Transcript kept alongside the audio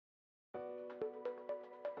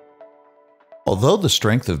Although the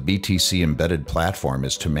strength of BTC Embedded Platform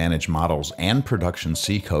is to manage models and production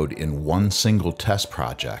C code in one single test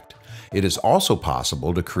project, it is also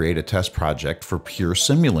possible to create a test project for pure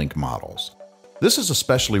Simulink models. This is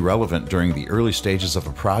especially relevant during the early stages of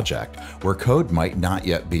a project where code might not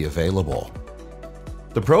yet be available.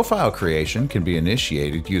 The profile creation can be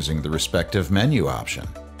initiated using the respective menu option.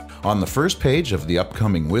 On the first page of the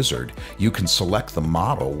upcoming wizard, you can select the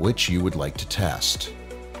model which you would like to test.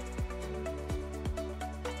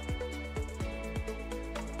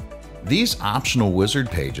 These optional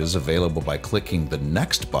wizard pages, available by clicking the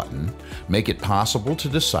Next button, make it possible to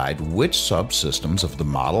decide which subsystems of the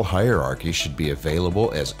model hierarchy should be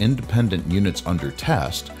available as independent units under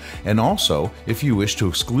test, and also if you wish to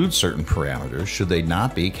exclude certain parameters should they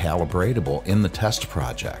not be calibratable in the test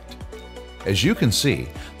project. As you can see,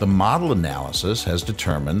 the model analysis has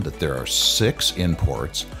determined that there are 6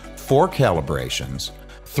 imports, 4 calibrations,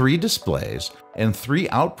 3 displays, and 3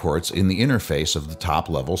 outports in the interface of the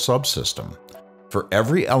top-level subsystem. For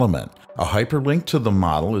every element, a hyperlink to the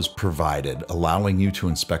model is provided, allowing you to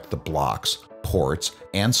inspect the blocks, ports,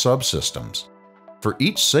 and subsystems. For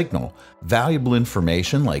each signal, valuable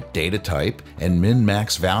information like data type and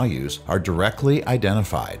min-max values are directly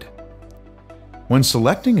identified. When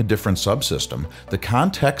selecting a different subsystem, the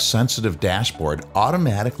context-sensitive dashboard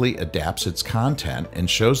automatically adapts its content and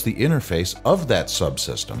shows the interface of that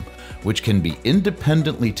subsystem, which can be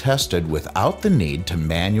independently tested without the need to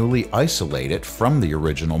manually isolate it from the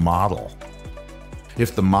original model.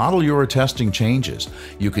 If the model you are testing changes,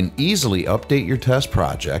 you can easily update your test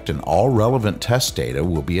project and all relevant test data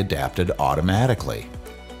will be adapted automatically.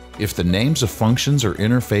 If the names of functions or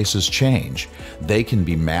interfaces change, they can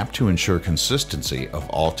be mapped to ensure consistency of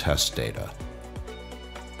all test data.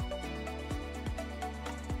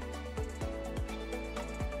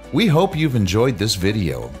 We hope you've enjoyed this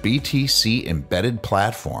video of BTC Embedded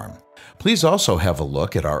Platform. Please also have a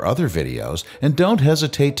look at our other videos and don't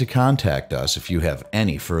hesitate to contact us if you have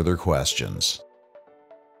any further questions.